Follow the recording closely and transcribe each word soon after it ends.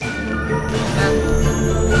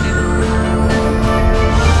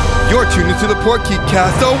You're tuned into the Portkey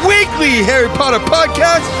Cast, a weekly Harry Potter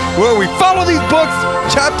podcast where we follow these books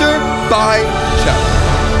chapter by chapter.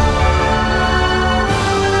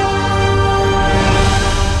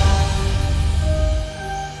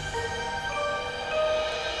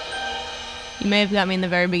 You may have got me in the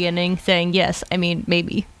very beginning saying yes, I mean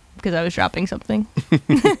maybe, because I was dropping something.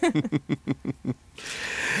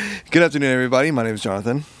 Good afternoon, everybody. My name is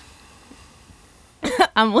Jonathan.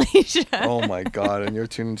 I'm Alicia. Oh my God, and you're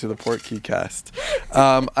tuned into the Portkey Cast.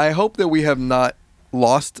 I hope that we have not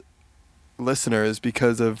lost listeners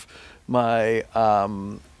because of my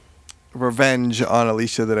revenge on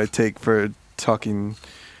Alicia that I take for talking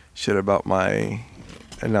shit about my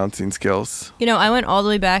announcing skills. You know, I went all the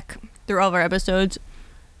way back through all of our episodes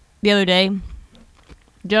the other day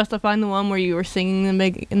just to find the one where you were singing in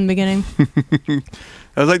the beginning. That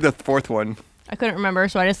was like the fourth one. I couldn't remember,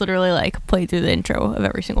 so I just literally played through the intro of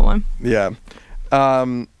every single one. Yeah.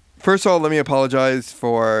 First of all, let me apologize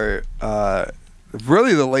for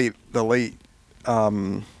really the late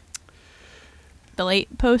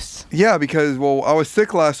posts. Yeah, because I was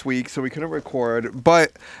sick last week, so we couldn't record.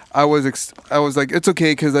 But I was like, it's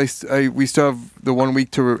okay because we still have the 1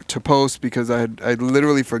 week to post because I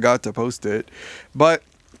literally forgot to post it. But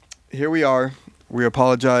here we are. We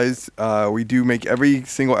apologize. We do make every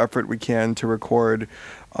single effort we can to record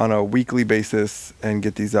on a weekly basis and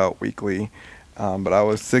get these out weekly. But I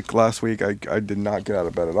was sick last week. I did not get out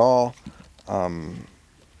of bed at all. I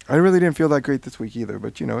really didn't feel that great this week either,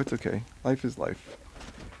 but it's okay. Life is life.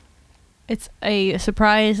 It's a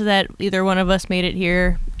surprise that either one of us made it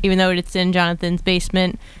here, even though it's in Jonathan's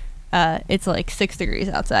basement. It's like 6 degrees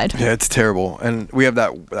outside. Yeah, it's terrible. And we have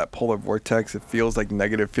that polar vortex. It feels like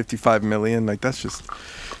negative 55 million. Like that's just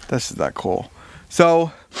not cool.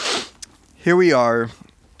 So here we are,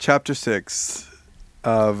 chapter 6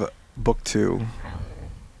 of book 2.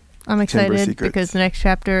 I'm excited because the next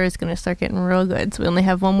chapter is going to start getting real good. So we only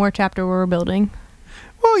have one more chapter where we're building.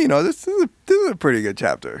 Well, this is a pretty good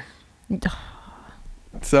chapter.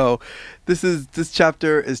 So this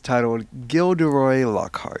chapter is titled Gilderoy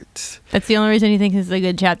Lockhart. That's the only reason you think this is a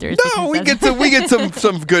good chapter. No, we get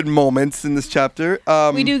some good moments in this chapter.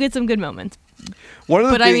 We do get some good moments.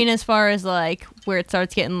 I mean, as far as where it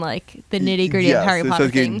starts getting the nitty gritty of Harry Potter things, it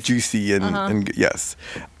starts getting juicy and yes.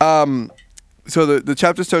 So the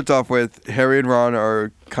chapter starts off with Harry and Ron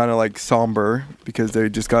are kind of somber because they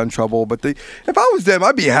just got in trouble. But if I was them,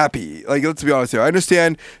 I'd be happy. Let's be honest here. I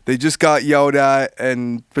understand they just got yelled at,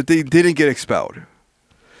 but they didn't get expelled.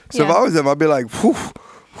 So If I was them, I'd be like, whew,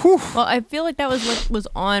 whew. Well, I feel like that was what was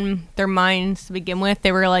on their minds to begin with.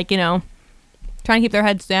 They were trying to keep their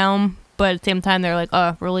heads down, but at the same time, they're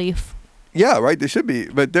relief. Yeah, right. They should be,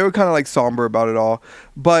 but they were kind of somber about it all.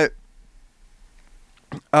 But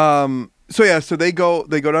So they go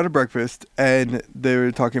down to breakfast and they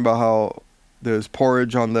were talking about how there's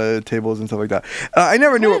porridge on the tables and stuff like that. I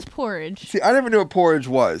never knew what is porridge. See, I never knew what porridge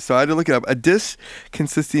was, so I had to look it up. A dish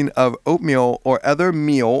consisting of oatmeal or other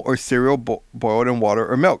meal or cereal boiled in water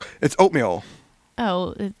or milk. It's oatmeal.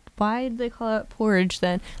 Oh, why did they call it porridge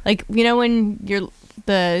then? When you're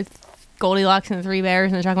the Goldilocks and the Three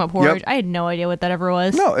Bears and they're talking about porridge, yep. I had no idea what that ever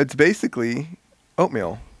was. No, it's basically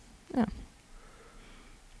oatmeal.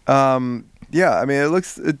 Oh. Yeah, I mean,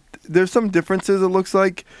 there's some differences. It looks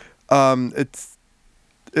like, I've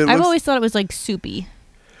always thought it was soupy.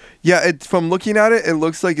 Yeah, it's from looking at it. It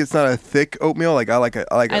looks like it's not a thick oatmeal. I like thick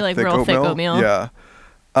real thick oatmeal. Yeah.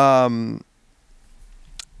 But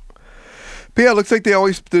yeah, it looks like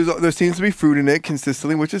there seems to be fruit in it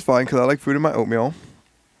consistently, which is fine because I like fruit in my oatmeal.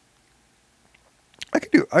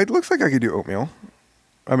 It looks like I could do oatmeal.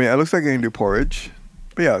 I mean, it looks like I can do porridge.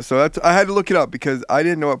 But yeah, so I had to look it up because I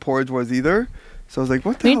didn't know what porridge was either. So I was like,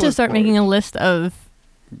 what the hell is porridge? We need to start making a list of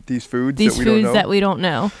these foods that we don't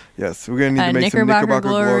know. Yes, we're going to need to make some Knickerbocker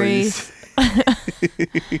Glories.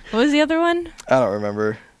 What was the other one? I don't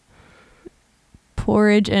remember.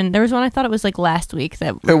 Porridge, and there was one I thought it was last week.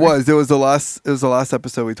 It was the last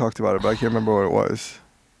episode we talked about it, but I can't remember what it was.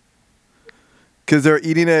 Because they're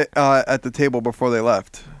eating it at the table before they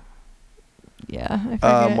left. Yeah, I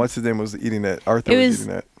forget. What's his name was eating it? Arthur was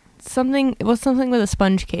eating it. It was something with a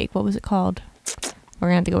sponge cake. What was it called? We're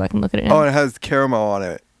going to have to go back and look at it now. Oh, it has caramel on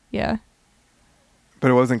it. Yeah.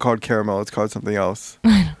 But it wasn't called caramel. It's called something else.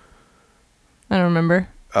 I don't remember.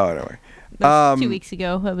 Oh, anyway. That was 2 weeks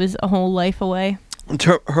ago. That was a whole life away.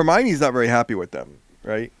 Hermione's not very happy with them,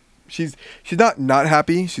 right? She's not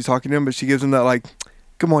happy. She's talking to him, but she gives him that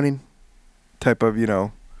good morning type of,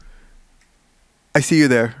 I see you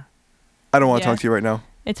there. I don't want to talk to you right now.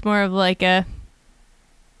 It's more of a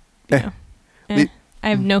Yeah. I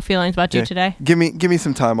have no feelings about you today. Give me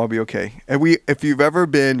some time. I'll be okay. And if you've ever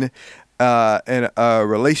been in a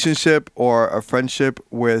relationship or a friendship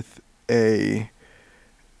with a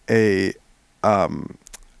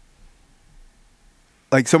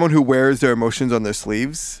like someone who wears their emotions on their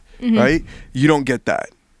sleeves, right? You don't get that.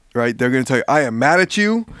 Right? They're going to tell you, I am mad at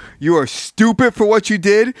you. You are stupid for what you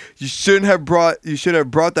did. You should have brought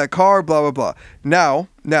that car, blah, blah, blah. Now,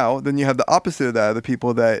 then you have the opposite of that, the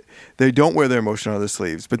people that they don't wear their emotion on their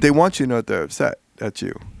sleeves, but they want you to know that they're upset at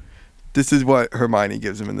you. This is what Hermione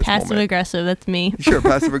gives them in this moment. Passive aggressive, that's me. Sure,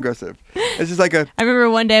 passive aggressive. It's just like I remember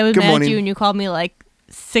one day I was Good mad morning. at you and you called me like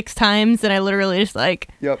 6 times and I literally just like...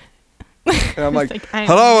 Yep. And I'm like, I'm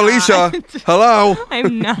hello, not." Alicia. Hello.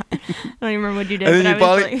 I'm not. I don't even remember what you did. And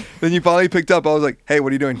but then you finally picked up. I was like, hey,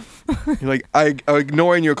 what are you doing? You're like, I'm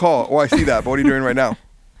ignoring your call. Oh, I see that. But what are you doing right now?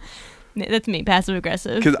 That's me, passive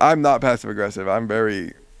aggressive. Because I'm not passive aggressive. I'm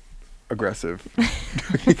very aggressive.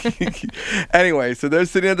 Anyway, so they're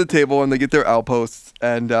sitting at the table and they get their outposts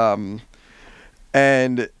and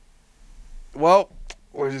well,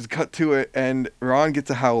 we'll just cut to it, and Ron gets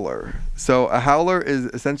a howler. So a howler is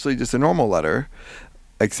essentially just a normal letter,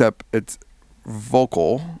 except it's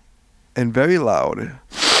vocal and very loud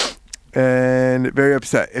and very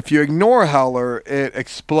upset. If you ignore a howler, it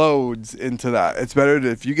explodes into that. It's better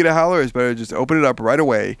if you get a howler, it's better to just open it up right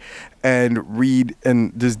away and read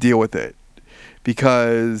and just deal with it,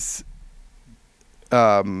 because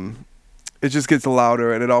it just gets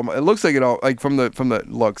louder, and it looks like from the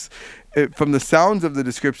looks. From the sounds of the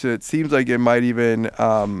description, it seems like it might even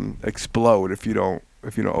explode if you don't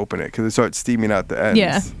open it, because it starts steaming out the ends.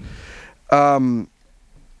 Yeah.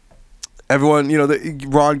 Everyone,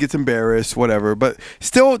 Ron gets embarrassed, whatever. But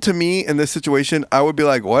still, to me, in this situation, I would be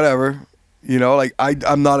like, whatever. Like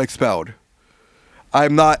I'm not expelled.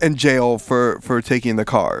 I'm not in jail for taking the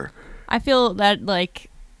car. I feel that like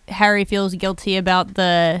Harry feels guilty about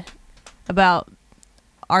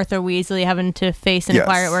Arthur Weasley having to face an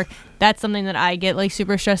inquiry at work. That's something that I get like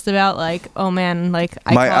super stressed about. Like, oh man, like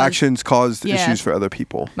my actions caused issues for other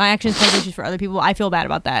people. My actions caused issues for other people. I feel bad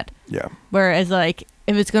about that. Yeah. Whereas like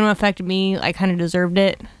if it's going to affect me, I kind of deserved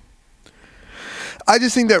it. I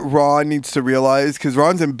just think that Ron needs to realize, because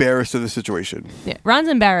Ron's embarrassed of the situation. Yeah, Ron's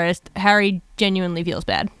embarrassed. Harry genuinely feels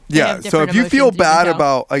bad. Yeah, so if you feel bad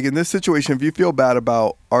about, like in this situation, if you feel bad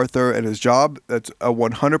about Arthur and his job, that's a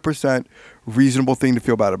 100% reasonable thing to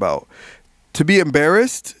feel bad about. To be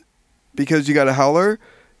embarrassed because you got a howler,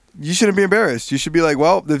 you shouldn't be embarrassed. You should be like,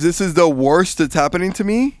 well, if this is the worst that's happening to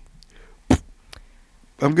me,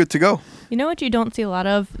 I'm good to go. You know what you don't see a lot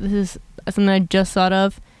of? This is something I just thought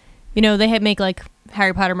of. They make like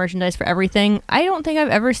Harry Potter merchandise for everything. I don't think I've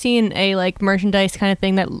ever seen a like merchandise kind of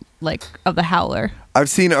thing that like of the howler. I've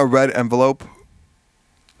seen a red envelope.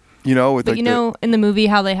 With but like in the movie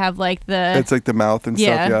how they have like it's like the mouth and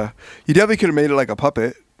stuff. Yeah, you definitely could have made it like a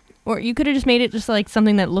puppet. Or you could have just made it just like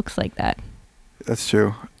something that looks like that. That's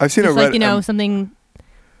true. I've seen just a red like something.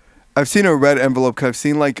 I've seen a red envelope, because I've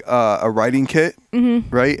seen like a writing kit,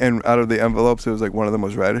 right? And out of the envelopes, it was like one of them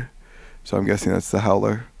was red. So I'm guessing that's the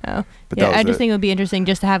howler. Oh, but yeah. I just think it would be interesting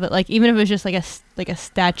just to have it like, even if it was just like a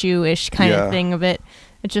statue-ish kind of thing of it.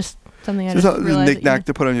 It's just something I just realized. Knick-knack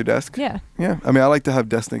to put on your desk. Yeah. Yeah. I mean, I like to have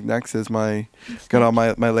desk knick-knacks as got all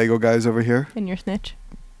my Lego guys over here. And your snitch.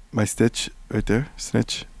 My stitch right there.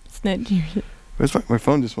 Snitch. Snitch. Where's my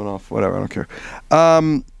phone just went off. Whatever. I don't care.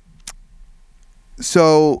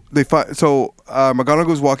 So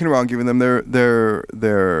McGonagall's walking around giving them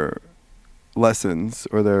their lessons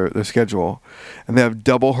or their schedule, and they have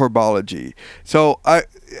double herbology. So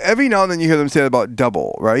every now and then you hear them say about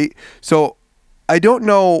double, right? So I don't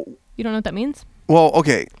know. You don't know what that means? Well,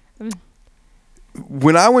 okay.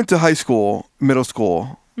 When I went to middle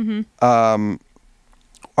school,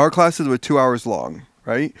 our classes were 2 hours long,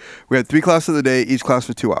 right? We had 3 classes a day, each class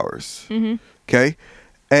for 2 hours. Okay,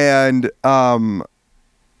 and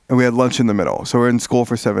we had lunch in the middle, so we're in school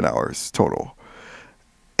for 7 hours total.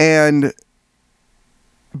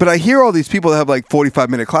 But I hear all these people that have like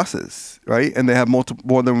 45-minute classes, right? And they have more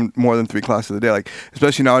than 3 classes a day. Like,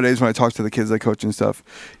 especially nowadays when I talk to the kids I coach and stuff,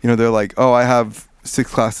 they're like, "Oh, I have 6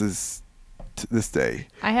 classes this day."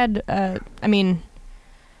 I had,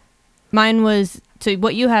 mine was. So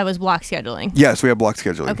what you had was block scheduling. Yes, we have block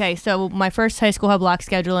scheduling. Okay, so my first high school had block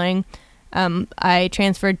scheduling. I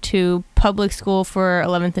transferred to public school for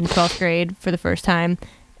 11th and 12th grade for the first time,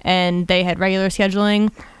 and they had regular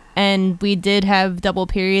scheduling. And we did have double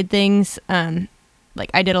period things.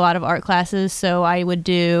 Like I did a lot of art classes, so I would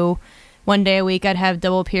do one day a week I'd have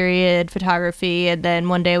double period photography, and then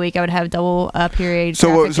one day a week I would have double period. So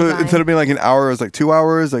graphic design. instead of being like an hour, it was like 2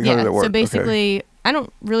 hours. Like how did it work? So basically, I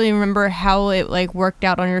don't really remember how it like worked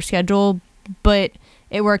out on your schedule, but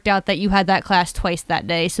it worked out that you had that class twice that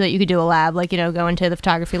day, so that you could do a lab, like go into the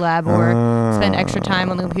photography lab or spend extra time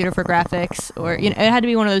on the computer for graphics, or it had to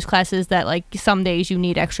be one of those classes that like some days you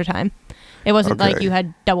need extra time. It wasn't like you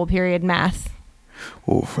had double period math.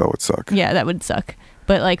 Oof, that would suck. Yeah, that would suck.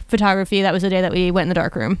 But like photography, that was the day that we went in the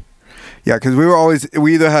dark room. Yeah, because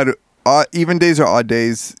we either had even days or odd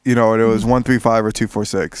days, and it was 135 or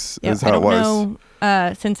 246 is how it was. I don't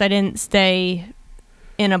know, since I didn't stay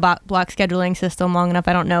in a block scheduling system long enough,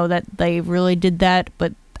 I don't know that they really did that,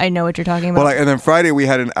 but I know what you're talking about. Well, and then Friday we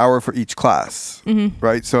had an hour for each class,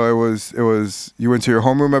 right? So it was you went to your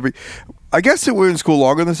homeroom I guess we're in school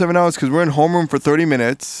longer than 7 hours because we're in homeroom for 30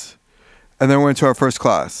 minutes, and then we went to our first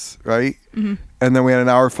class, right? And then we had an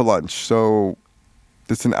hour for lunch, so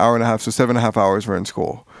it's an hour and a half, so 7.5 hours we're in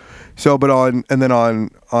school. So, but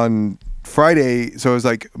on Friday, so it was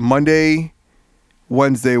like Monday,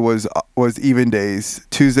 Wednesday was even days.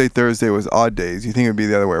 Tuesday, Thursday was odd days. You think it'd be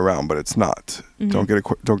the other way around, but it's not. Don't get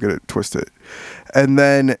it twisted. And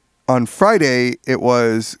then on Friday, it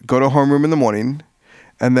was go to homeroom in the morning,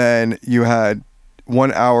 and then you had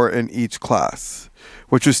 1 hour in each class,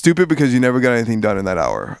 which was stupid because you never got anything done in that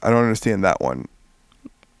hour. I don't understand that one.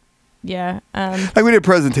 Yeah. Like we did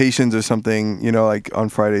presentations or something, like on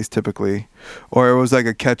Fridays typically, or it was like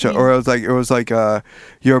a catch up, or it was like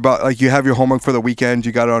you're about like you have your homework for the weekend,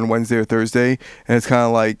 you got it on Wednesday or Thursday, and it's kind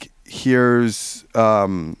of like here's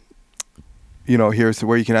here's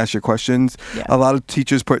where you can ask your questions. Yeah. A lot of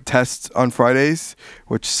teachers put tests on Fridays,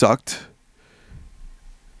 which sucked.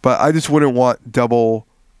 But I just wouldn't want double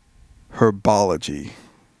herbology.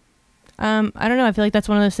 I don't know. I feel like that's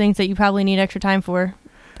one of those things that you probably need extra time for.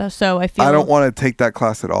 So I don't want to take that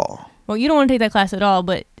class at all. Well, you don't want to take that class at all,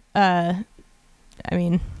 but I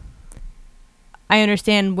mean, I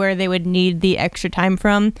understand where they would need the extra time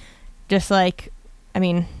from. Just like, I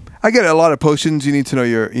mean, I get it. A lot of potions. You need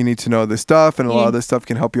to know this stuff, and a lot of this stuff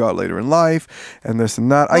can help you out later in life, and this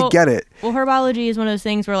and that. Well, I get it. Well, herbology is one of those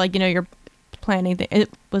things where like you're planning.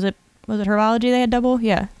 Was it herbology they had double?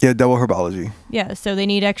 Yeah. Yeah, double herbology. Yeah, so they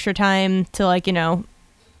need extra time to like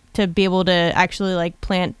to be able to actually like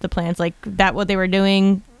plant the plants. Like that what they were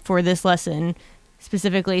doing for this lesson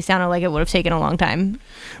specifically sounded like it would have taken a long time.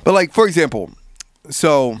 But like, for example,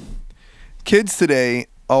 so kids today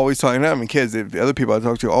always talking, I mean kids, the other people I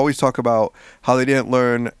talk to always talk about how they didn't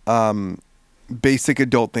learn basic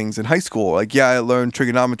adult things in high school. Like, yeah, I learned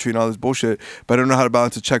trigonometry and all this bullshit, but I don't know how to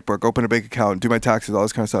balance a checkbook, open a bank account, do my taxes, all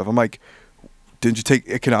this kind of stuff. I'm like, didn't you take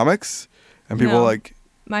economics? And people are like,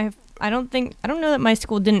 I don't know that my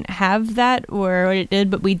school didn't have that or what it did,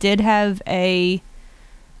 but we did have I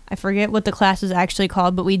forget what the class was actually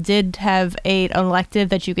called, but we did have an elective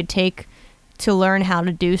that you could take to learn how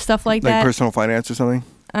to do stuff like that. Like personal finance or something?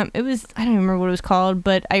 It was, I don't remember what it was called,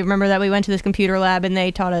 but I remember that we went to this computer lab and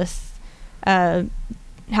they taught us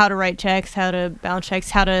how to write checks, how to balance checks,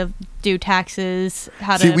 how to do taxes,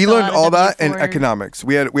 how to we learned all that in economics.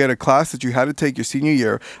 We had a class that you had to take your senior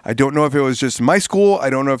year. I don't know if it was just my school. I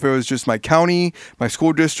don't know if it was just my county, my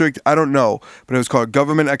school district. I don't know. But it was called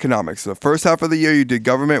government economics. The first half of the year you did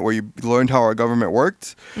government, where you learned how our government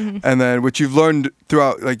worked, and then which you've learned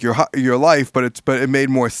throughout like your life, but it made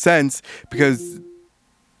more sense because.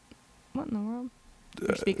 What in the world?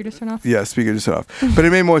 Your speaker just turned off? Yeah, speaker just turned off. But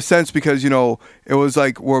it made more sense because, it was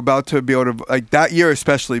like we're about to be able to, like that year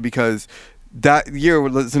especially, because that year,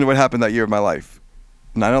 listen to what happened that year of my life.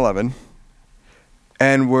 9/11.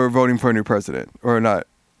 And we're voting for a new president. Or not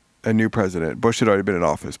a new president. Bush had already been in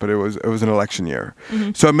office, but it was an election year.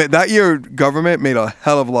 So that year, government made a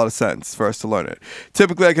hell of a lot of sense for us to learn it.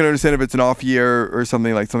 Typically, I can understand if it's an off year or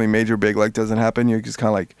something like something major big like doesn't happen. You're just kind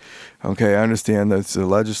of like, okay, I understand that it's the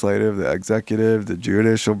legislative, the executive, the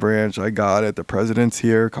judicial branch. I got it. The president's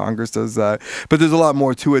here. Congress does that. But there's a lot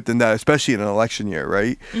more to it than that, especially in an election year,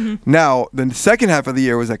 right? Now, the second half of the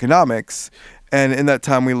year was economics. And in that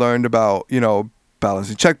time, we learned about,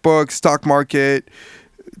 balancing checkbooks, stock market,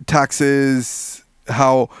 taxes,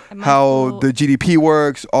 how the GDP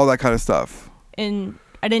works, all that kind of stuff. And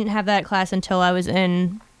I didn't have that class until I was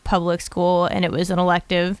in public school, and it was an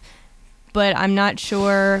elective. But I'm not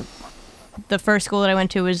sure. The first school that I went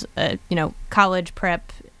to was, college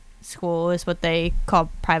prep school is what they call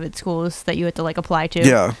private schools that you had to like apply to.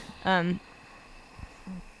 Yeah.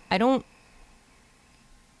 I don't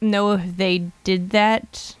know if they did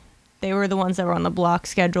that. They were the ones that were on the block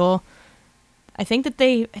schedule. I think that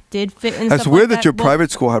they did fit in. That's stuff weird like that your Well, private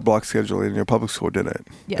school had block scheduling and your public school didn't.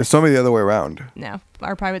 Yes. It's somebody the other way around. No,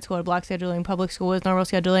 our private school had block scheduling. Public school was normal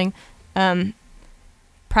scheduling.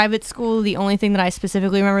 Private school, the only thing that I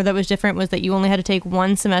specifically remember that was different was that you only had to take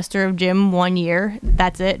one semester of gym 1 year.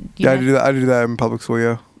 That's it. I do that. I do that in public school.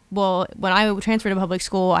 Yeah. Well, when I transferred to public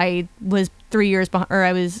school, I was 3 years behind, or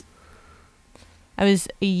I was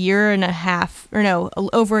a year and a half, or no,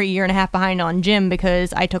 over a year and a half behind on gym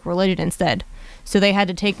because I took religion instead. So they had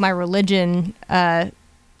to take my religion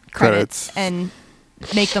credits and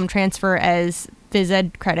make them transfer as phys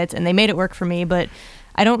ed credits, and they made it work for me. But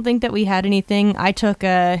I don't think that we had anything. I took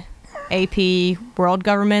AP World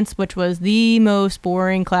Governments, which was the most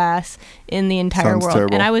boring class in the entire Sounds world.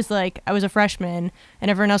 terrible. And I was a freshman,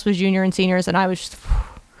 and everyone else was junior and seniors, and I was just,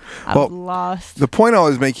 I was lost. The point I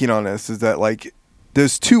was making on this is that like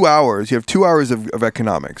there's 2 hours. You have 2 hours of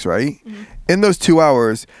economics, right? Mm-hmm. In those 2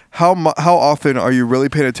 hours, how often are you really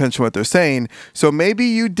paying attention to what they're saying? So maybe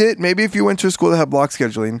you did. Maybe if you went to a school that had block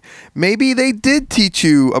scheduling, maybe they did teach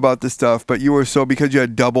you about this stuff, but you were because you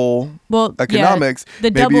had double economics.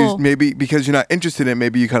 Yeah, maybe because you're not interested in it,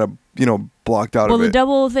 maybe you kind of blocked out of it. Well, the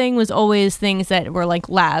double thing was always things that were like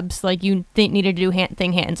labs, like you needed to do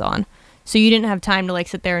hands on, so you didn't have time to like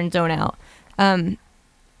sit there and zone out.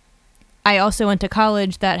 I also went to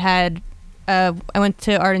college that had, I went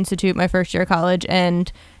to Art Institute my first year of college,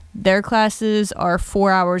 and their classes are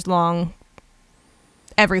 4 hours long,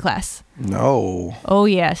 every class. No. Oh,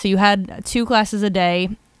 yeah. So you had 2 classes a day.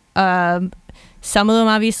 Some of them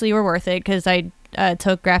obviously were worth it because I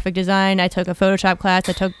took graphic design, I took a Photoshop class,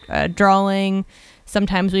 I took drawing.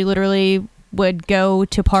 Sometimes we literally would go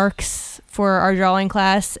to parks for our drawing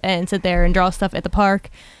class and sit there and draw stuff at the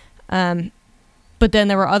park. But then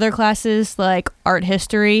there were other classes like art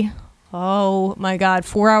history. Oh my God,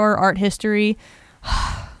 4-hour art history.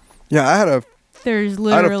 Yeah, I had a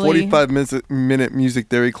 45-minute music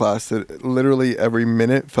theory class that literally every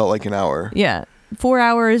minute felt like an hour. Yeah, 4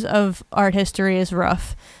 hours of art history is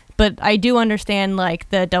rough. But I do understand like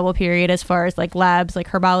the double period as far as like labs, like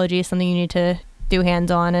herbology is something you need to do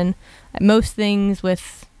hands-on, and most things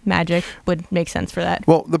with magic would make sense for that.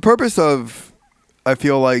 Well, the purpose of, I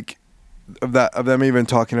feel like, of them even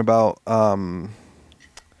talking about okay,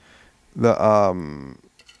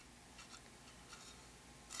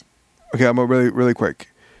 I'm gonna really quick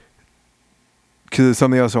because there's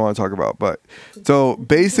something else I want to talk about. But so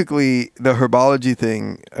basically, the herbology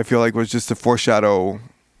thing I feel like was just to foreshadow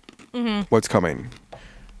what's coming.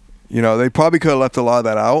 They probably could have left a lot of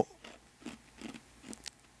that out,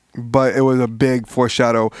 but it was a big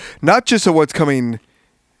foreshadow, not just of what's coming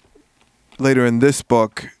later in this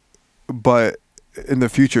book, but in the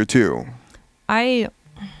future too.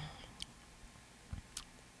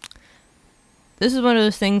 This is one of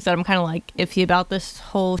those things that I'm kind of like iffy about this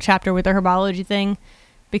whole chapter with the herbology thing,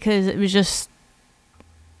 because it was just,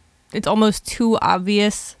 it's almost too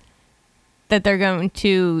obvious that they're going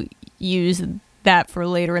to use that for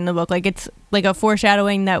later in the book. Like it's like a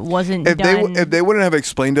foreshadowing that wasn't done. If they wouldn't have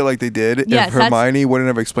explained it like they did, Yes, if Hermione wouldn't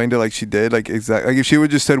have explained it like she did, like exactly, like if she would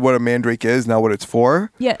just said what a mandrake is, not what it's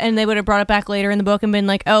for. Yeah, and they would have brought it back later in the book and been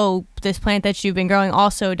like, oh, this plant that you've been growing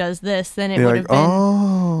also does this, then it would have been.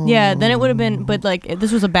 Oh. Yeah, then it would have been, but like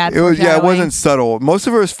this was a bad It was, foreshadowing. it wasn't subtle. Most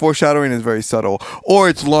of her foreshadowing is very subtle, or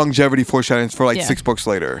it's longevity foreshadowing for like 6 books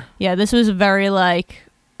later. Yeah, this was very like,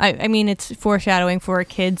 I mean, it's foreshadowing for a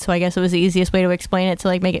kid, so I guess it was the easiest way to explain it to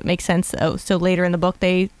like make it make sense. So later in the book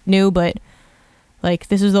they knew, but like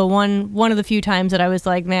this is the one of the few times that I was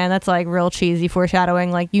like, man, that's like real cheesy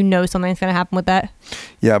foreshadowing. Like something's gonna happen with that.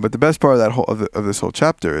 Yeah, but the best part of that of this whole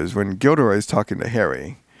chapter is when Gilderoy is talking to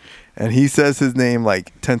Harry, and he says his name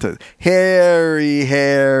like 10 times, Harry.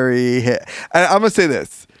 And I'm gonna say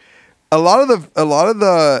this: a lot of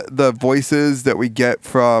the voices that we get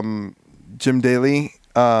from Jim Daly.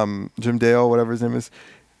 Jim Dale, whatever his name is,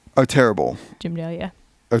 are terrible. Jim Dale, yeah.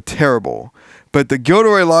 Are terrible. But the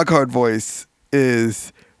Gilderoy Lockhart voice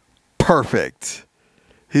is perfect.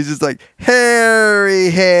 He's just like, Harry.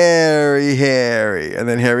 And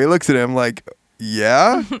then Harry looks at him like,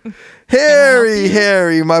 yeah?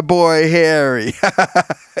 Harry, my boy Harry.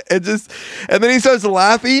 And then he starts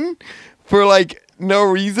laughing for like no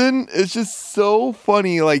reason. It's just so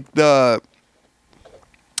funny, like the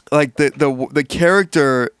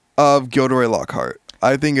character of Gilderoy Lockhart,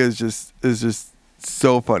 I think is just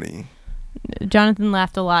so funny. Jonathan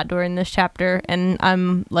laughed a lot during this chapter, and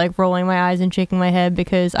I'm like rolling my eyes and shaking my head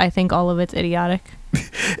because I think all of it's idiotic.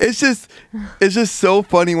 It's just so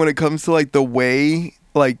funny when it comes to like the way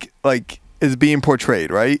like is being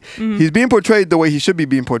portrayed, right? Mm-hmm. He's being portrayed the way he should be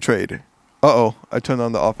being portrayed. I turned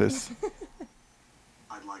on The Office.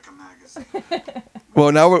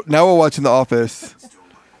 Well, now we're watching The Office.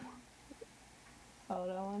 Hold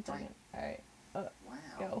on 1 second. All right.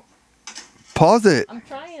 Go. Pause it. I'm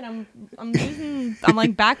trying. I'm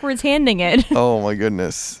like backwards handing it. Oh my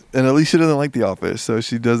goodness. And Alicia doesn't like The Office, so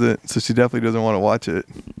she definitely doesn't want to watch it.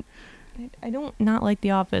 I don't not like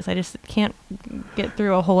The Office. I just can't get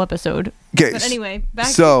through a whole episode. Okay. But anyway,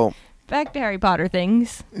 back to Harry Potter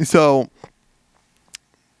things. So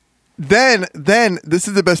then this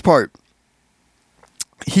is the best part.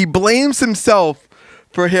 He blames himself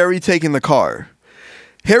for Harry taking the car.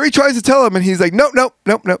 Harry tries to tell him, and he's like, nope.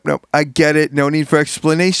 I get it. No need for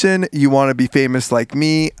explanation. You want to be famous like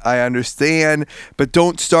me. I understand. But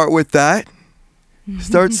don't start with that.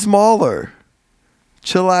 Start smaller.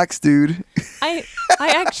 Chillax, dude. I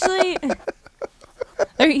actually...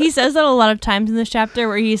 He says that a lot of times in this chapter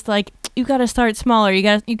where he's like, you got to start smaller.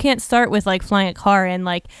 You can't start with like flying a car and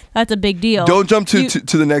like that's a big deal. Don't jump to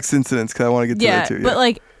the next incidents because I want to get to that too. Yeah. But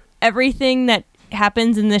like everything that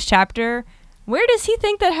happens in this chapter, where does he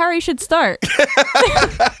think that Harry should start?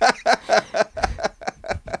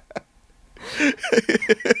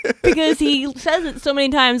 Because he says it so many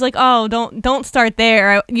times, like, "Oh, don't start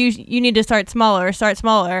there. You need to start smaller.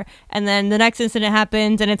 And then the next incident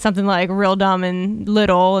happens, and it's something like real dumb and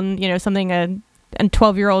little, and something a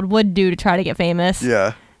 12-year-old would do to try to get famous.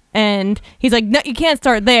 Yeah. And he's like, "No, you can't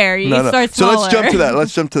start there. You start smaller." So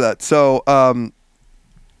let's jump to that. So,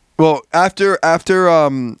 well, after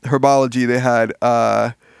herbology, they had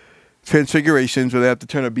transfigurations where they have to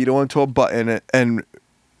turn a beetle into a button, and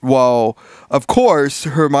while of course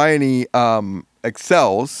Hermione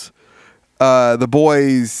excels, the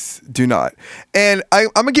boys do not. And I'm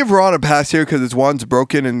gonna give Ron a pass here because his wand's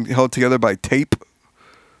broken and held together by tape.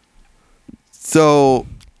 So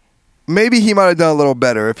maybe he might have done a little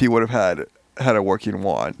better if he would have had a working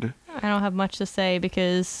wand. I don't have much to say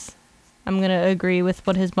because I'm going to agree with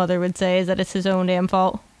what his mother would say, is that it's his own damn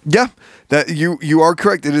fault. Yeah, that you are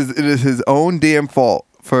correct. It is his own damn fault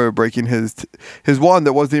for breaking his wand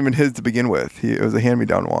that wasn't even his to begin with. It was a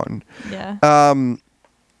hand-me-down wand. Yeah.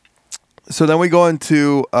 So then we go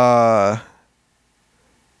into so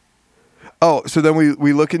then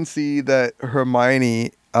we look and see that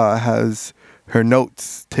Hermione has her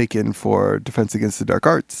notes taken for Defense Against the Dark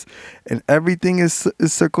Arts, and everything is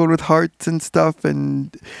circled with hearts and stuff,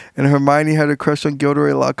 and Hermione had a crush on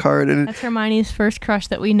Gilderoy Lockhart, and that's Hermione's first crush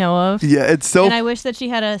that we know of. Yeah, it's so. And I wish that she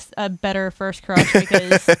had a better first crush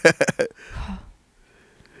because,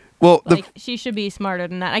 well, she should be smarter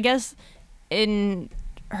than that. I guess in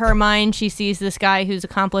her mind, she sees this guy who's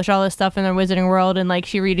accomplished all this stuff in the Wizarding world, and like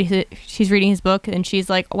she's reading his book, and she's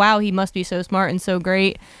like, "Wow, he must be so smart and so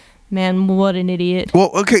great." Man, what an idiot.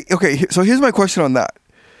 Well, okay. So here's my question on that: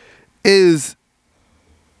 Is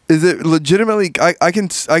it legitimately? I can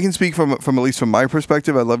speak from at least from my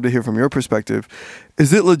perspective. I'd love to hear from your perspective.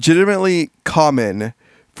 Is it legitimately common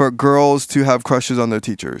for girls to have crushes on their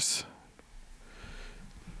teachers?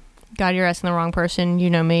 God, you're asking the wrong person. You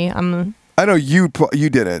know me. I know you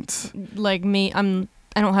didn't. Like me, I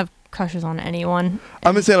don't have crushes on anyone.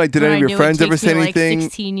 I'm just saying, like, did any of your friends ever say anything? Like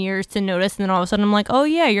 16 years to notice, and then all of a sudden I'm like, oh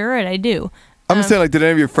yeah, you're right, I do. I'm just saying, like, did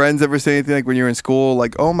any of your friends ever say anything, like, when you were in school,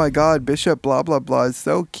 like, oh my God, Bishop, blah blah blah, it's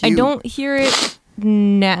so cute. I don't hear it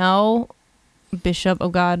now. Bishop, oh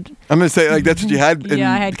God. I'm gonna say, like, that's what you had in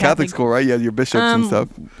I had Catholic school, right? You had your bishops and stuff.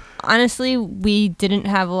 Honestly, we didn't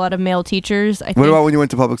have a lot of male teachers. What about when you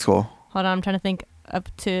went to public school? Hold on, I'm trying to think. I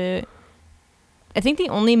think the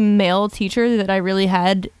only male teacher that I really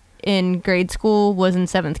had in grade school was in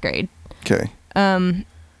 7th grade. Okay. I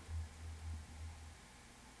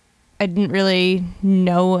didn't really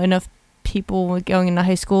know enough people going into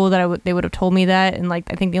high school that they would have told me that, and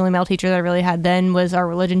like I think the only male teacher that I really had then was our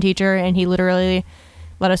religion teacher, and he literally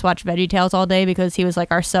let us watch VeggieTales all day because he was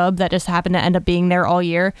like our sub that just happened to end up being there all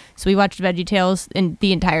year. So we watched VeggieTales in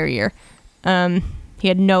the entire year. He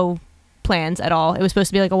had no plans at all. It was supposed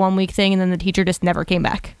to be like a 1-week thing, and then the teacher just never came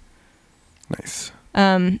back. Nice.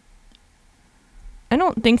 I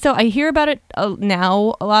don't think so. I hear about it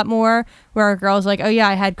now a lot more, where a girl's like, "Oh yeah,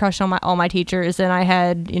 I had crush on all my teachers, and I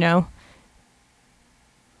had,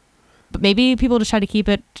 But maybe people just try to keep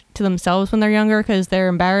it to themselves when they're younger because they're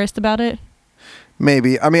embarrassed about it.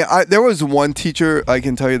 Maybe. I mean, there was one teacher I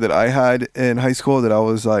can tell you that I had in high school that I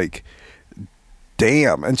was like,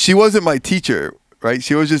 damn. And she wasn't my teacher, right?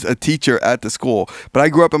 She was just a teacher at the school. But I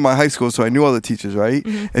grew up in my high school, so I knew all the teachers, right?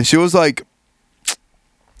 Mm-hmm. And she was like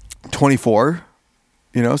 24.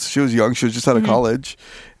 So she was young. She was just out of college.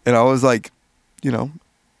 And I was like,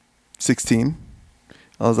 16.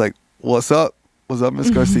 I was like, what's up? What's up, Miss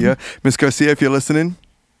Garcia? Miss Garcia, if you're listening,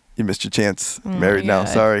 you missed your chance. Married now.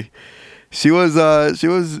 Sorry. she was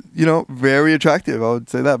very attractive. I would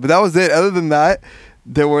say that. But that was it. Other than that,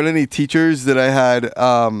 there weren't any teachers that I had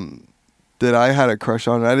a crush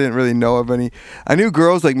on. I didn't really know of any. I knew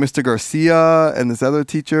girls like Mr. Garcia and this other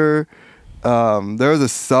teacher. There was a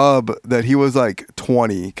sub that he was like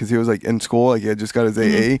 20 because he was like in school, like he had just got his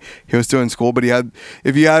AA. He was still in school, but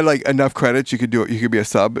if you had like enough credits, you could do it. You could be a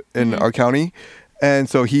sub in our county, and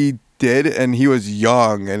so he did, and he was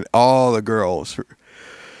young, and all the girls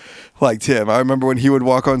liked him. I remember when he would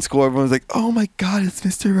walk on school, everyone was like, "Oh my God, it's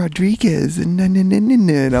Mr. Rodriguez," and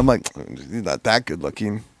I'm like, he's not that good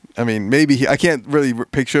looking. I mean, maybe I can't really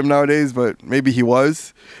picture him nowadays, but maybe he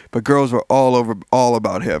was. But girls were all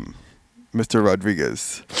about him. Mr.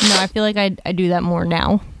 Rodriguez. No, I feel like I do that more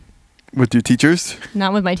now. With your teachers?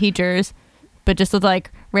 Not with my teachers, but just with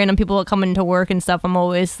like random people that come into work and stuff. I'm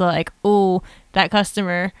always like, oh, that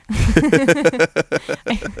customer.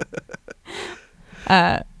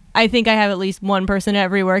 I think I have at least one person at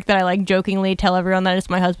every work that I like jokingly tell everyone that it's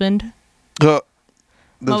my husband. I'm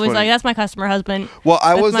always funny. like, that's my customer husband. Well,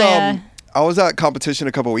 I was at competition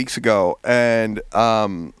a couple weeks ago, and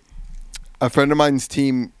a friend of mine's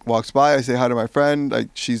team walks by. I say hi to my friend. Like,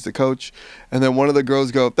 she's the coach. And then one of the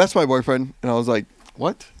girls go, "That's my boyfriend." And I was like,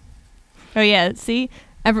 "What?" Oh, yeah. See?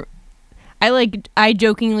 I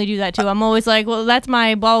jokingly do that, too. I'm always like, well, that's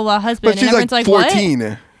my blah, blah, blah husband. But she's and everyone's like 14.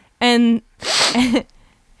 What?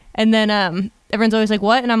 And then everyone's always like,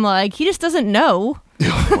 what? And I'm like, he just doesn't know.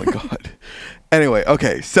 Oh, my God. Anyway,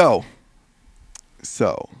 okay. So,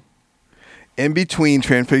 in between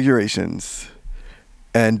Transfigurations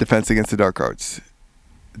and Defense Against the Dark Arts,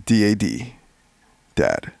 DAD,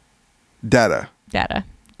 Dada. Data.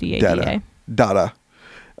 D-A-D-A. Dada.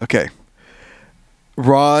 Okay.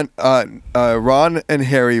 Ron and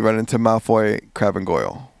Harry run into Malfoy, Crabbe, and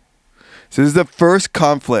Goyle. So this is the first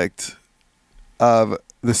conflict of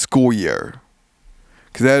the school year.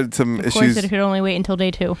 Because they had some issues. Of course, it could only wait until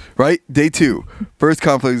day 2. Right? Day 2. First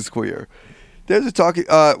conflict of the school year. There's a talking.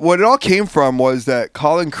 What it all came from was that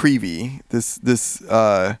Colin Creevy, this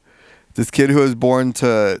kid who was born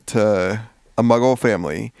to a Muggle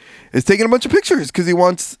family, is taking a bunch of pictures because he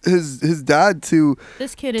wants his dad to.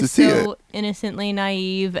 This kid is so innocently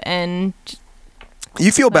naive, and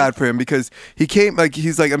you feel bad for him because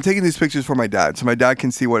he's like, I'm taking these pictures for my dad, so my dad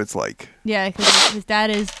can see what it's like. Yeah, because his dad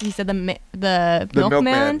is. He said the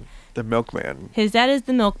milkman. The milkman. His dad is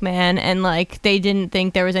the milkman, and like they didn't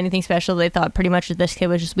think there was anything special. They thought pretty much that this kid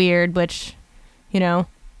was just weird, which,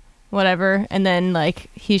 whatever. And then like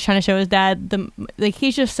he's trying to show his dad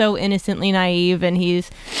he's just so innocently naive, and he's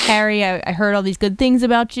Harry. I heard all these good things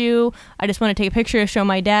about you. I just want to take a picture to show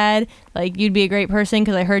my dad. Like, you'd be a great person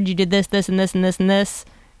because I heard you did this, this, and this, and this, and this.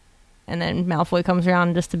 And then Malfoy comes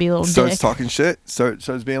around just to be a little starts dick. Talking shit. Starts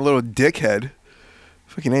being a little dickhead.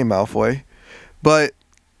 Fucking name Malfoy, but.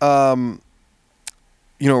 Ron's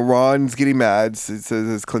getting mad. It says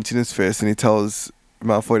he's clenching his fist, and he tells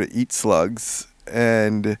Malfoy to eat slugs.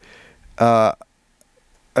 And I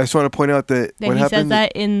just want to point out that what happened. He says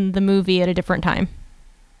that in the movie at a different time.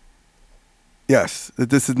 Yes, that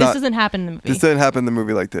this doesn't happen in the movie. This didn't happen in the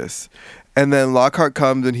movie like this. And then Lockhart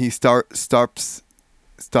comes and he stops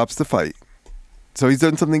the fight. So he's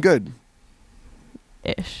done something good.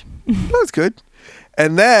 Ish. That's good.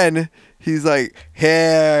 And then he's like,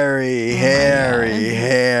 Harry.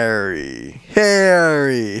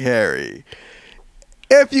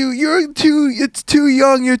 If it's too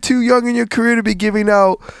young. You're too young in your career to be giving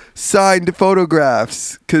out signed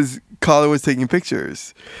photographs, because Colin was taking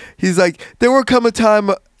pictures. He's like, there will come a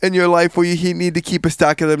time in your life where you need to keep a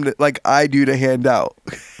stack of them like I do to hand out.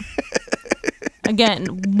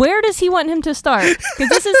 Again, where does he want him to start? Because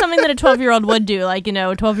this is something that a 12-year-old would do. Like, a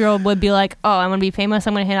 12-year-old would be like, oh, I'm going to be famous.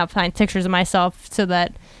 I'm going to hand out signed pictures of myself so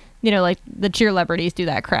that, like the cheerlebrities do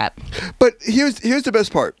that crap. But here's the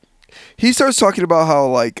best part. He starts talking about how,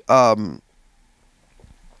 like,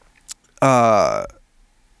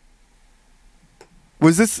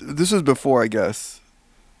 this was before, I guess.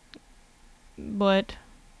 What?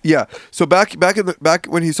 Yeah. So back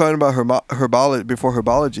when he's talking about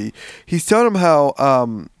herbology, he's telling him how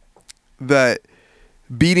that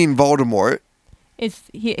beating Voldemort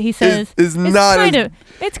he says is not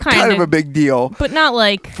it's kind of a big deal, but not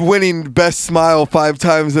like winning best smile 5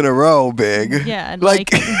 times in a row big. Yeah,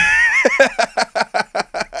 like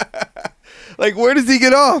like where does he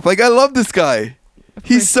get off? Like, I love this guy.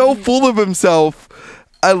 He's so full of himself.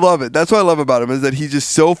 I love it. That's what I love about him, is that he's just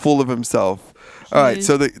so full of himself. All right,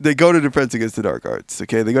 so they go to Defense Against the Dark Arts.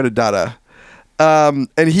 Okay, they go to Dada, and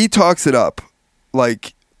he talks it up.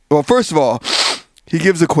 Like, well, first of all, he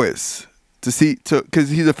gives a quiz because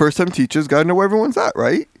he's a first-time teacher. He's got to know where everyone's at,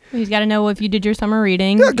 right? He's got to know if you did your summer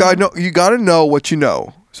reading. Yeah, you got to know what you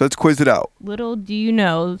know. So let's quiz it out. Little do you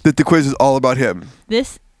know that the quiz is all about him.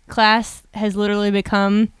 This class has literally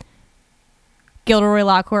become Gilderoy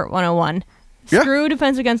Lockhart 101. Yeah. Screw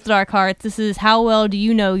Defense Against the Dark Arts. This is how well do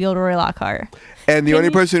you know Gilderoy Lockhart? And the only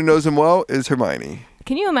person who knows him well is Hermione.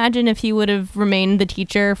 Can you imagine if he would have remained the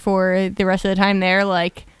teacher for the rest of the time there?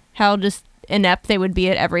 Like, how just inept they would be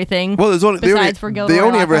at everything. Well, they only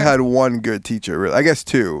ever Lockhart. had one good teacher, really. I guess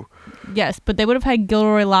two. Yes, but they would have had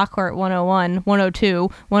Gilderoy Lockhart 101,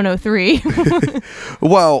 102, 103.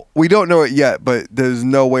 Well, we don't know it yet, but there's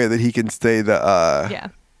no way that he can stay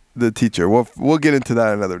the teacher. We'll get into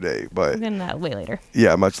that another day, but we'll get into that way later.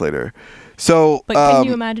 Yeah, much later. So, but can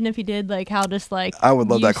you imagine if he did? Like, how just like I would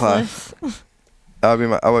love useless? that class.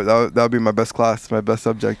 That would be my best class, my best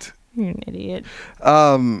subject. You're an idiot.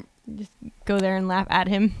 Just go there and laugh at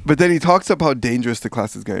him. But then he talks up how dangerous the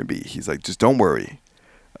class is going to be. He's like, just don't worry.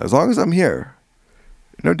 As long as I'm here,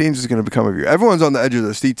 no danger is going to become of you. Everyone's on the edge of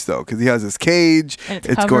their seats, though, because he has this cage. And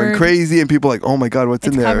it's going crazy, and people are like, oh, my God, what's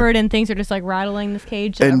in there? It's covered, and things are just, like, rattling this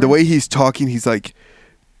cage. And the way he's talking, he's like,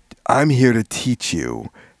 I'm here to teach you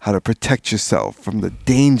how to protect yourself from the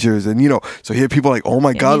dangers. And, so here people are like, oh,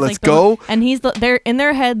 my God, let's go. And they're in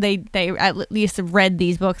their head, they at least have read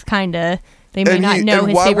these books, kind of. They may not know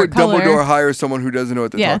his favorite color. Why would Dumbledore hire someone who doesn't know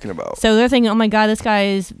what they're talking about? So they're thinking, oh my God, this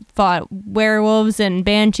guy's fought werewolves and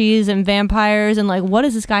banshees and vampires, and like, what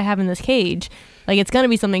does this guy have in this cage? Like, it's gonna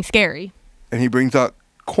be something scary. And he brings out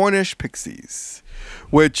Cornish pixies,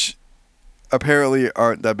 which apparently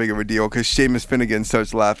aren't that big of a deal because Seamus Finnegan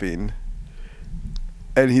starts laughing.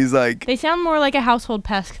 And he's like... They sound more like a household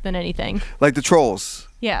pest than anything. Like the trolls.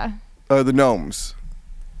 Yeah. Or the gnomes.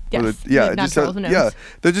 Yes. Trolls and gnomes. Yeah.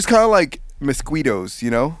 They're just kind of like mosquitoes,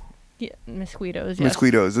 Yeah, mosquitoes. Yes.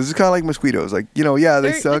 Mosquitoes. This is kind of like mosquitoes. Like, they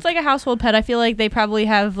suck. It's like a household pet. I feel like they probably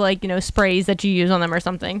have like, sprays that you use on them or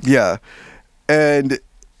something. Yeah. And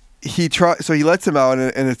so he lets them out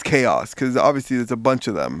and it's chaos because obviously there's a bunch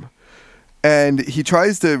of them. And he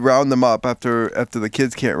tries to round them up after the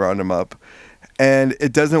kids can't round him up. And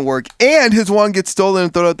it doesn't work. And his wand gets stolen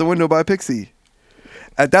and thrown out the window by a pixie.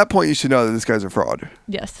 At that point, you should know that this guy's a fraud.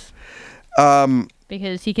 Yes.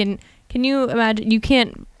 Because he can you imagine, you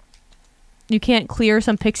can't clear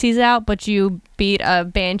some pixies out, but you beat a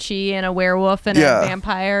banshee and a werewolf and a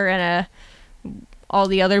vampire and all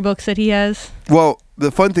the other books that he has. Well,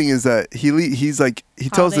 the fun thing is that he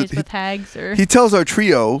tells our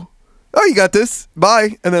trio, "Oh, you got this.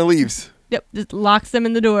 Bye," and then leaves. Yep, just locks them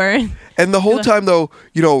in the door. And the whole time, though,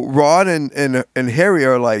 Ron and Harry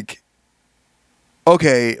are like,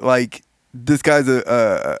 okay, like this guy's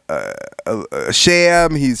a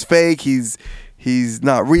sham. He's fake. He's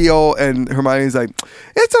not real. And Hermione's like,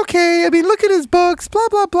 it's okay. I mean, look at his books. Blah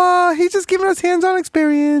blah blah. He's just giving us hands-on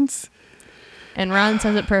experience. And Ron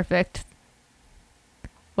says it perfect.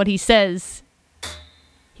 What he says,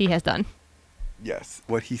 he has done. Yes,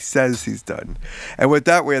 what he says he's done. And with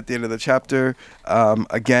that, we're at the end of the chapter.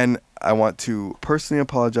 Again, I want to personally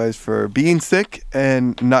apologize for being sick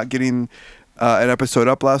and not getting an episode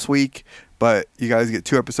up last week. But you guys get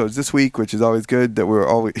 2 episodes this week, which is always good that we're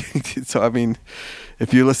always... So, I mean,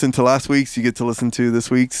 if you listen to last week's, you get to listen to this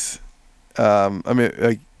week's. You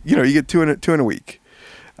get two in a week.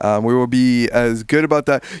 We will be as good about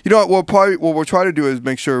that. You know what? What we'll try to do is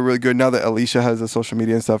make sure we're really good now that Alicia has the social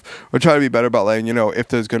media and stuff. We'll try to be better about letting you know if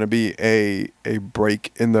there's going to be a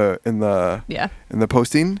break in the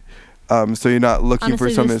posting. So you're not looking for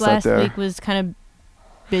something that's out there. Last week was kind of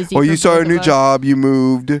busy. Well, you started a new job. You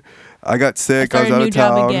moved. I got sick. I was out of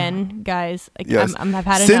town. I started a new job again, guys. Yes. I've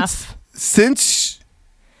had enough. Since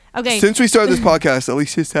we started this podcast,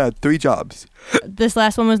 Alicia's had 3 jobs. This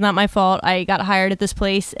last one was not my fault. I got hired at this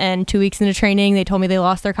place, and 2 weeks into training, they told me they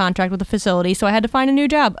lost their contract with the facility, so I had to find a new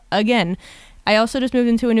job again. I also just moved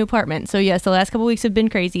into a new apartment. So yes, the last couple weeks have been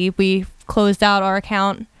crazy. We closed out our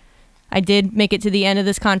account. I did make it to the end of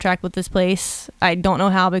this contract with this place. I don't know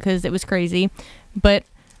how because it was crazy, but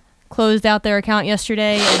closed out their account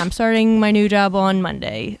yesterday, and I'm starting my new job on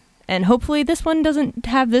Monday. And hopefully this one doesn't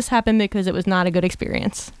have this happen because it was not a good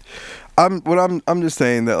experience. I'm just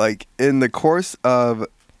saying that, like, in the course of,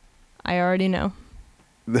 I already know,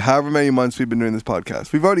 however many months we've been doing this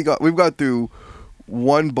podcast, we've got through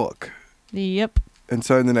 1 book. Yep. And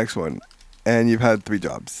starting the next one, and you've had 3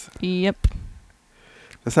 jobs. Yep.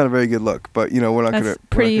 That's not a very good look, but we're not gonna.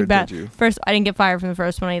 Pretty bad. You. First, I didn't get fired from the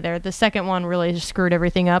first one either. The second one really just screwed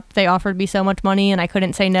everything up. They offered me so much money, and I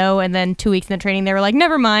couldn't say no. And then 2 weeks in the training, they were like,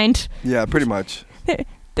 "Never mind." Yeah, pretty much.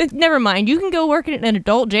 Never mind. You can go work in an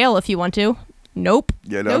adult jail if you want to. Nope.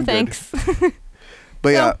 Yeah, no thanks. But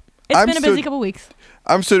yeah, it's been a busy couple weeks.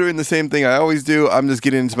 I'm still doing the same thing I always do. I'm just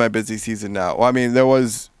getting into my busy season now. Well, I mean, there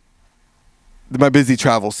was my busy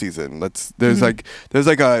travel season. There's like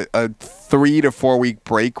a 3 to 4 week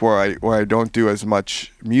break where I don't do as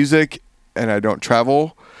much music and I don't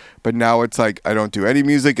travel. But now it's like I don't do any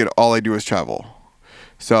music and all I do is travel.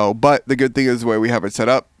 So, but the good thing is the way we have it set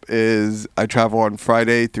up is I travel on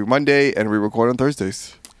Friday through Monday and we record on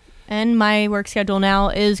Thursdays. And my work schedule now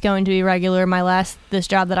is going to be regular. This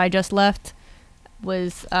job that I just left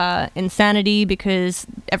was insanity because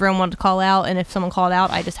everyone wanted to call out, and if someone called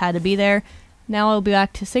out, I just had to be there. Now I'll be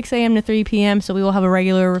back to 6 a.m. to 3 p.m., so we will have a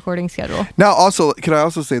regular recording schedule. Now, also, can I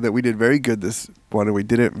also say that we did very good this one, and we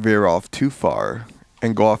didn't veer off too far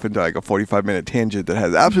and go off into like a 45-minute tangent that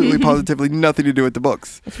has absolutely positively nothing to do with the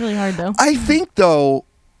books. It's really hard, though. I think, though...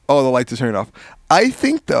 Oh, the lights are turning off. I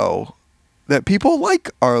think, though, that people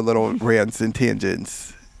like our little rants and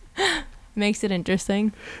tangents. Makes it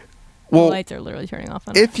interesting. Well, the lights are literally turning off.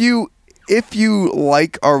 If you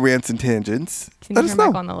like our rants and tangents, can let you us turn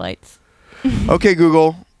know. back on the lights? Okay,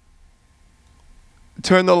 Google.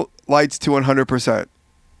 Turn the lights to 100%.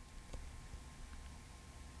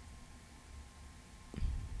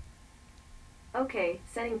 Okay,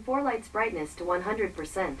 setting 4 lights brightness to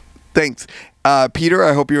 100%. Thanks. Peter,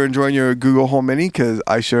 I hope you're enjoying your Google Home Mini because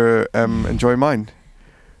I sure am enjoying mine.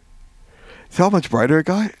 See how much brighter it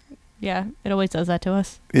got? Yeah, it always does that to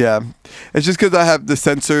us. Yeah. It's just because I have the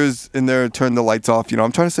sensors in there to turn the lights off. You know,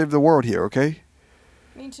 I'm trying to save the world here, okay?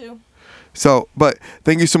 Me too. So, but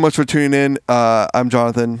thank you so much for tuning in. I'm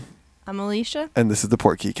Jonathan. I'm Alicia. And this is the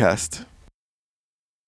Portkey Cast.